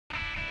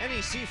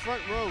NEC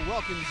Front Row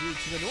welcomes you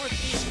to the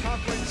Northeast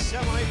Conference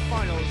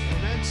semifinals for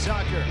men's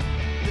soccer.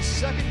 The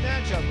second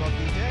matchup of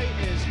the day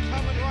is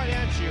coming right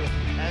at you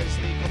as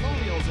the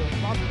Colonials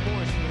of Robert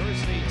Morris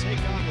University take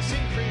on the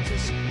St.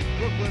 Francis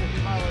Brooklyn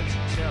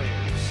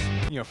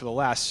Terriers. You know, for the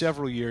last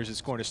several years,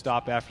 it's going to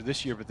stop after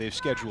this year, but they've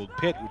scheduled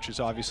Pitt, which is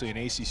obviously an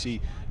ACC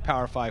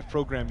Power 5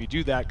 program. You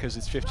do that because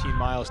it's 15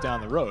 miles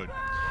down the road.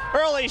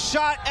 Early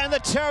shot, and the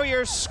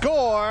Terriers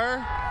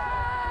score.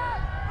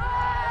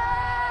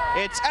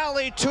 It's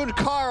Ali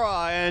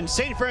Tounkara, and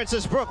St.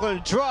 Francis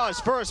Brooklyn draws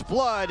first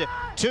blood.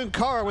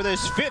 Tounkara with his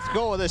 5th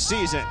goal of the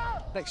season.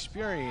 What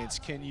experience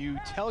can you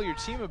tell your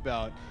team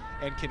about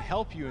and can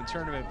help you in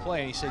tournament play?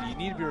 And he said you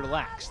need to be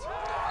relaxed.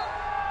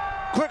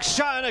 Quick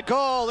shot and a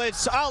goal.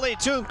 It's Ali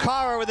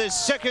Tounkara with his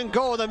 2nd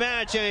goal of the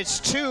match, and it's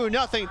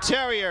 2-0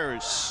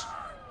 Terriers.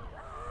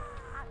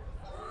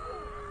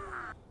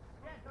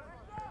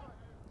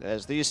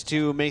 As these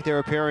two make their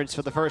appearance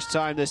for the first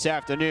time this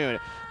afternoon.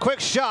 Quick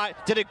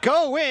shot, did it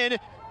go in?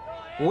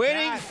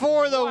 Waiting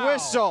for the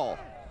whistle.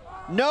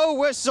 No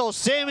whistle.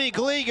 Sammy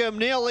Gleegum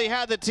nearly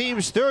had the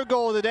team's 3rd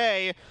goal of the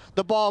day.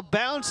 The ball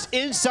bounced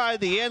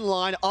inside the end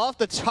line off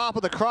the top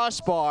of the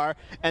crossbar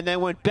and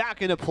then went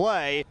back into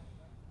play.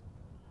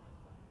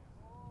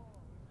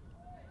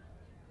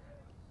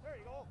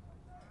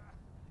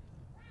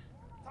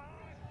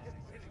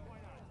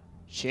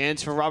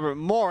 Chance for Robert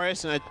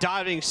Morris and a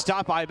diving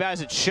stop by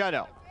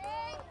Bazzichetto.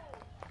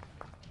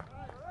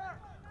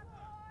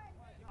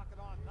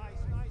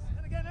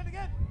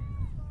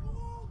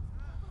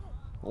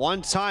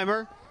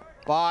 One-timer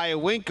by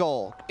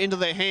Winkle into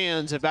the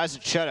hands of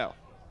Bazzichetto.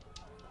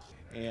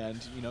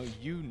 And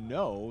you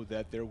know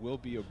that there will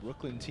be a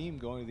Brooklyn team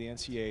going to the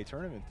NCAA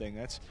tournament thing.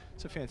 It's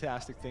a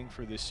fantastic thing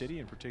for this city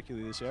and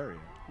particularly this area.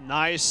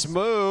 Nice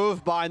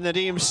move by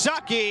Nadim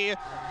Saki,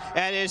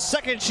 and his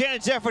 2nd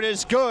chance effort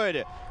is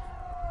good.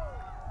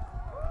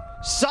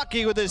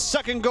 Saki with his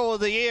 2nd goal of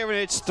the year, and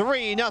it's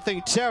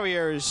 3-0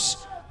 Terriers.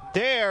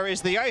 There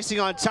is the icing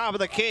on top of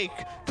the cake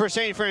for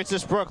St.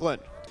 Francis Brooklyn.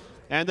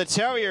 And the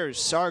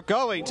Terriers are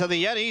going to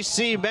the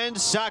NEC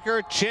Men's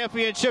Soccer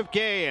Championship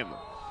game.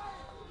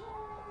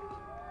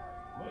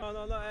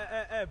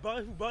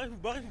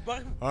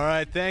 All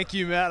right, thank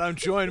you, Matt. I'm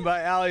joined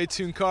by Ali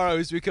Tounkara,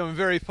 who's become a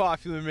very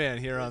popular man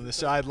here on the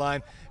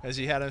sideline as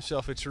he had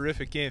himself a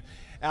terrific game.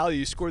 Ali,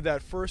 you scored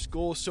that 1st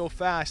goal so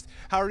fast.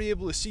 How are you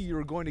able to see you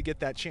were going to get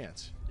that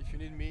chance? If you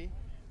need me,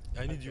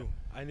 I need you.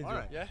 I need you.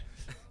 Right. Yeah.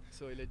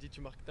 So il a dit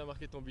t'as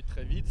marqué ton but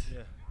très vite.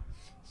 Yeah.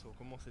 So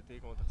comment t'as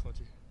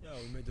ressenti? Yeah,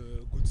 we made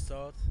a good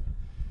start,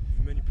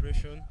 with many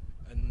pressure,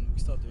 and we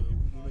start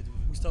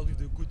with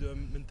the good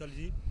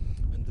mentality,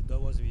 and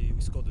that was we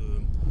scored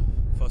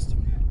fast.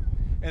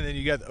 And then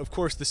you got, of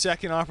course, the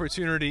 2nd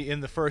opportunity in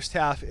the 1st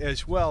half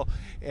as well.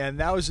 And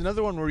that was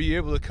another one where you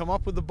were able to come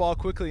up with the ball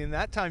quickly, and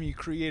that time you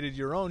created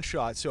your own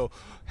shot. So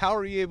how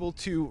are you able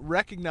to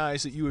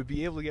recognize that you would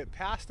be able to get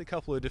past a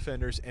couple of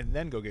defenders and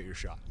then go get your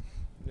shot?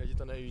 Il a dit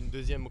t'en as eu une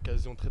 2e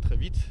occasion très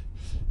vite.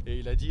 Et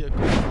il a dit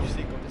quand tu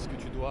sais quand est-ce que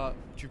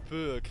tu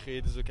peux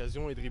créer des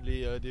occasions et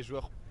dribbler des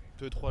joueurs,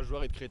 2-3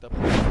 joueurs et de créer ta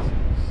première occasion.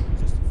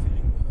 Just a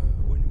feeling,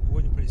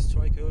 when you play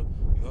striker,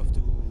 you have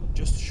to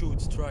just shoot,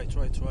 try,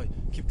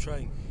 keep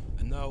trying.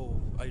 And now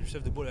I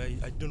receive the ball,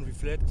 I don't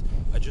reflect,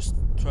 I just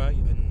try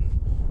and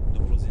the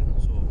ball's in,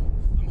 so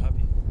I'm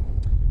happy.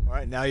 All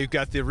right, now you've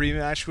got the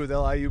rematch with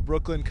LIU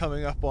Brooklyn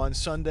coming up on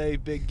Sunday.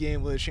 Big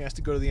game with a chance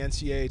to go to the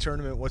NCAA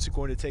tournament. What's it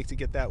going to take to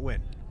get that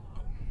win?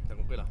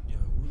 Yeah,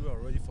 we were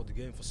ready for the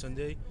game for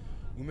Sunday.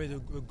 We made a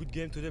good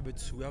game today,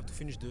 but we have to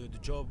finish the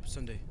job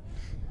Sunday.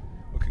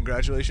 Well,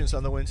 congratulations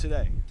on the win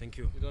today. Thank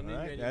you. You don't need me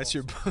anymore. That's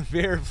your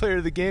favorite player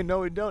of the game. No,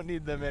 we don't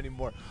need them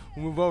anymore.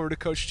 We'll move over to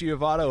Coach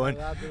Giovanni.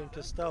 And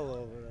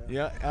Costello over there.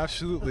 Yeah,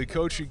 absolutely.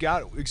 Coach, you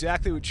got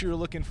exactly what you were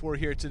looking for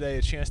here today,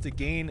 a chance to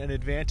gain an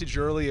advantage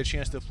early, a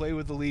chance to play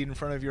with the lead in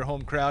front of your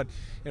home crowd.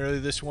 And really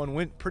this one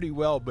went pretty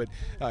well, but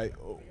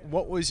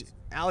what was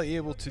Ali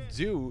able to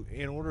do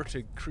in order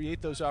to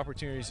create those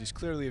opportunities? He's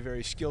clearly a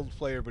very skilled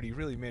player, but he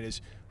really made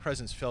his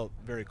presence felt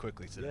very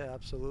quickly today. Yeah,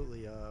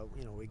 absolutely.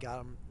 We got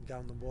him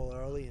the ball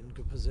early in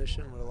good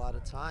position with a lot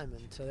of time,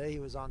 and today he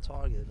was on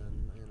target,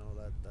 and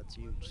that's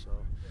huge. So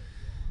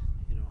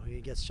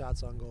he gets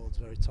shots on goal. It's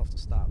very tough to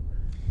stop.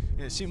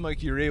 And it seemed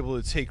like you were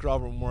able to take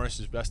Robert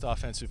Morris's best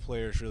offensive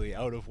players really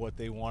out of what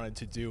they wanted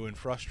to do and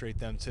frustrate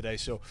them today.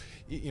 So,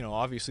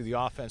 obviously the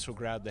offense will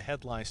grab the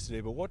headlines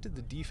today, but what did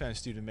the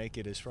defense do to make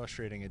it as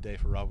frustrating a day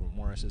for Robert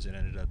Morris as it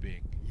ended up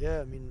being?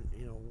 Yeah, I mean,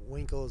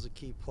 Winkle is a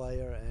key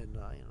player, and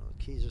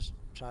key just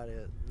try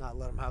to not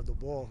let him have the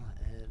ball,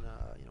 and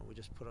we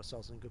just put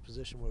ourselves in a good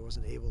position where he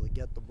wasn't able to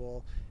get the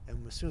ball,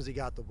 and as soon as he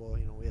got the ball,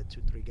 we had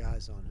 2-3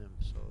 guys on him,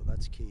 so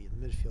that's key.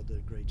 The midfield did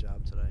a great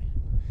job today.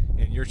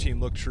 And your team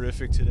looked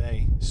terrific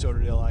today. So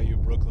did LIU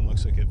Brooklyn.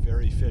 Looks like a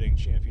very fitting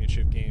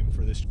championship game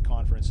for this this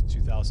conference in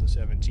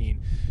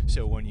 2017.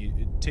 So when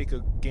you take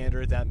a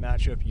gander at that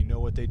matchup, you know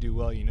what they do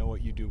well, you know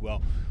what you do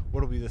well. What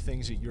will be the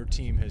things that your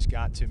team has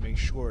got to make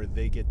sure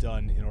they get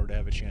done in order to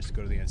have a chance to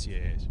go to the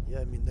NCAAs?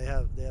 Yeah, I mean, they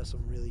have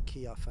some really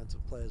key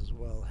offensive players as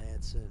well.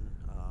 Hanson,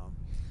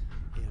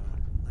 you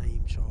know,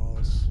 Naeem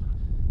Charles,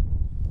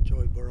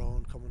 Joey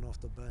Barone coming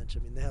off the bench.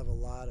 I mean, they have a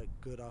lot of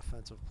good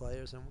offensive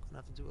players, and we're going to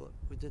have to do what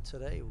we did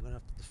today. We're going to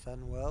have to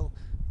defend well.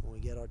 When we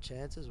get our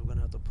chances, we're going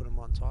to have to put them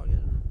on target,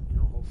 and, you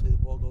know, hopefully the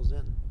ball goes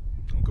in.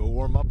 Go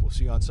warm up. We'll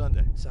see you on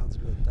Sunday. Sounds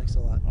good. Thanks a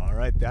lot. All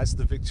right, that's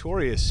the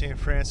victorious San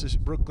Francisco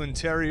Brooklyn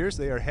Terriers.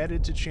 They are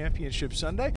headed to Championship Sunday.